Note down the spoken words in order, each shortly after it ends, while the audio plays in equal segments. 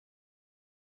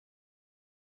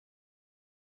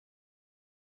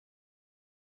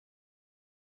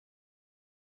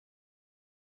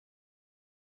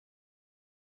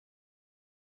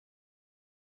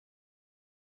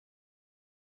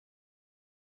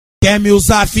Quer me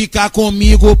usar, ficar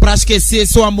comigo pra esquecer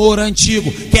seu amor antigo.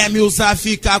 Quer me usar,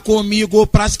 ficar comigo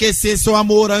pra esquecer seu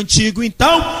amor antigo.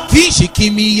 Então, finge que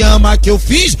me ama, que eu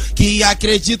finjo que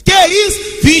acredito. Que é isso?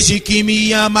 Finge que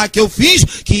me ama, que eu finjo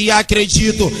que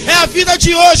acredito. É a vida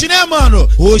de hoje, né, mano?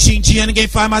 Hoje em dia ninguém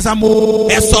faz mais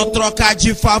amor. É só trocar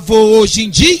de favor. Hoje em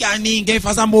dia ninguém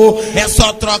faz amor. É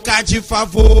só trocar de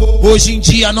favor. Hoje em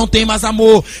dia não tem mais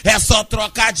amor. É só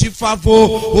trocar de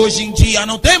favor. Hoje em dia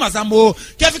não tem mais amor.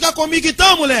 Quer ficar comigo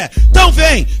então, mulher? Então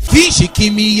vem. Finge que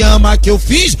me ama, que eu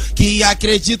finjo que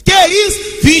acredito. Que é isso?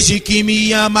 Finge que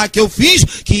me ama, que eu finjo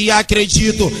que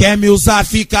acredito. Quer me usar,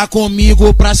 ficar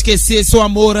comigo pra esquecer seu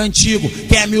amor antigo.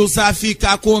 Quer me usar,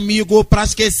 ficar comigo pra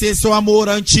esquecer seu amor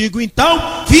antigo.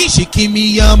 Então, finge que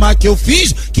me ama, que eu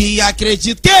finjo que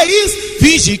acredito. Que é isso?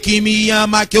 Finge que me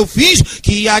ama, que eu finjo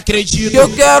que acredito. Eu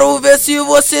quero ver se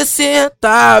você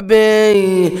senta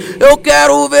bem. Eu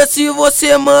quero ver se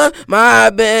você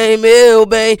mama bem, meu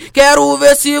bem. Quero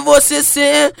ver se você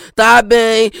senta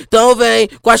bem. Então vem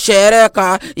com a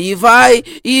xereca e vai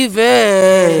e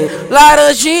vem.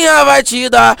 Laranjinha vai te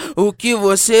dar o que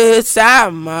você se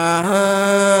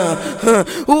amarra.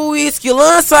 O uísque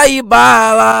lança e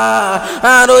bala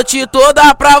a noite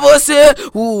toda pra você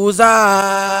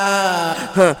usar.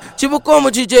 Tipo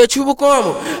como, DJ, tipo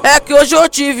como? É que hoje eu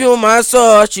tive uma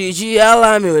sorte de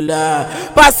ela me olhar,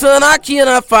 passando aqui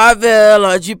na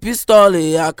favela de pistola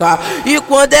e AK. E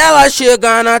quando ela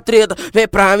chegar na treta, vem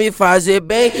pra me fazer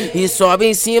bem e sobe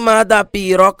em cima da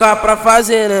piroca pra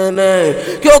fazer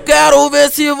neném. Que eu quero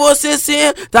ver se você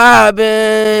senta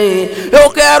bem. Eu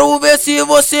quero ver se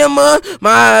você mama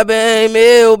bem,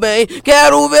 meu bem.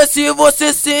 Quero ver se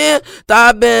você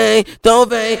senta bem. Então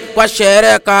vem com a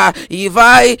xereca e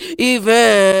vai e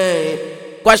vem.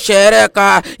 Com a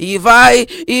xereca e vai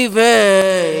e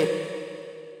vem.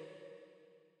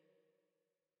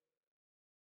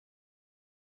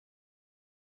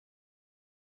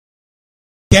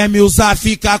 Quer me usar,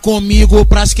 ficar comigo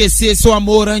pra esquecer seu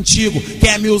amor antigo.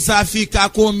 Quer me usar, ficar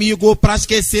comigo pra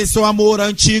esquecer seu amor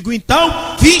antigo.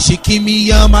 Então, finge que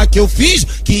me ama, que eu finjo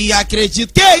que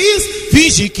acredito. Que é isso?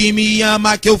 Finge que me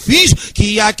ama, que eu finjo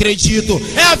que acredito.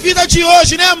 É a vida de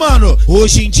hoje, né, mano?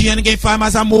 Hoje em dia ninguém faz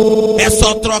mais amor. É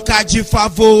só trocar de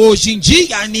favor. Hoje em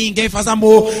dia ninguém faz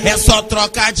amor. É só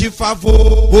trocar de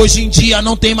favor. Hoje em dia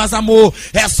não tem mais amor.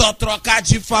 É só trocar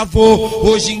de favor.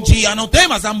 Hoje em dia não tem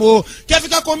mais amor. Quer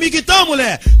ficar comigo então,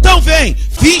 mulher? Então vem.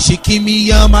 Finge que me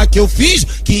ama, que eu finjo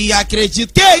que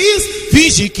acredito. Que é isso?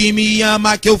 Finge que me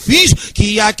ama, que eu finjo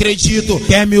que acredito.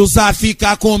 Quer me usar,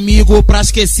 ficar comigo pra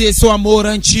esquecer seu amor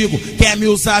antigo. Quer me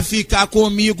usar, ficar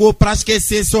comigo pra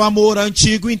esquecer seu amor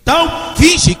antigo. Então,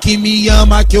 finge que me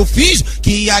ama, que eu finjo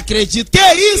que acredito. Que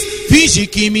é isso? Finge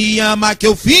que me ama, que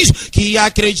eu finjo que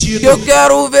acredito. Eu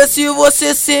quero ver se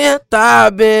você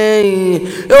senta bem.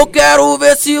 Eu quero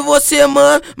ver se você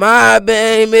mama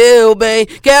bem, meu bem.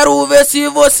 Quero ver se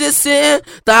você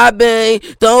senta bem.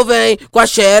 Então vem com a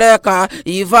xereca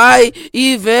e vai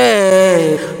e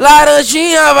vem.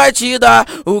 Laranjinha vai te dar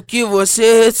o que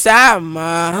você se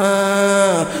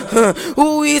amarra.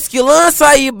 O uísque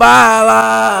lança e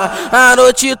bala a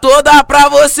noite toda pra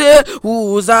você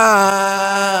usar.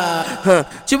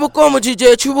 Tipo como,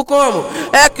 DJ, tipo como?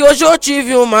 É que hoje eu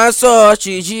tive uma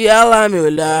sorte de ela me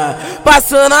olhar,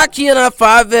 passando aqui na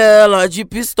favela de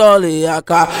pistola e AK.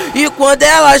 E quando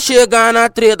ela chegar na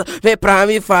treta, vem pra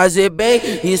me fazer bem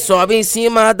e sobe em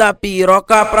cima da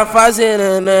piroca pra fazer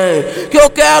neném. Que eu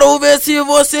quero ver se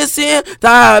você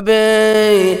senta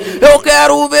bem. Eu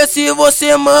quero ver se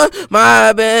você mama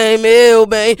bem, meu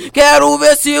bem. Quero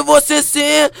ver se você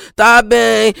senta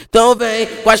bem. Então vem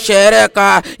com a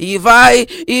xereca e vai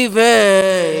e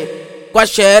vem. Com a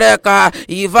xereca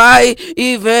e vai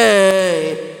e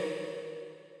vem.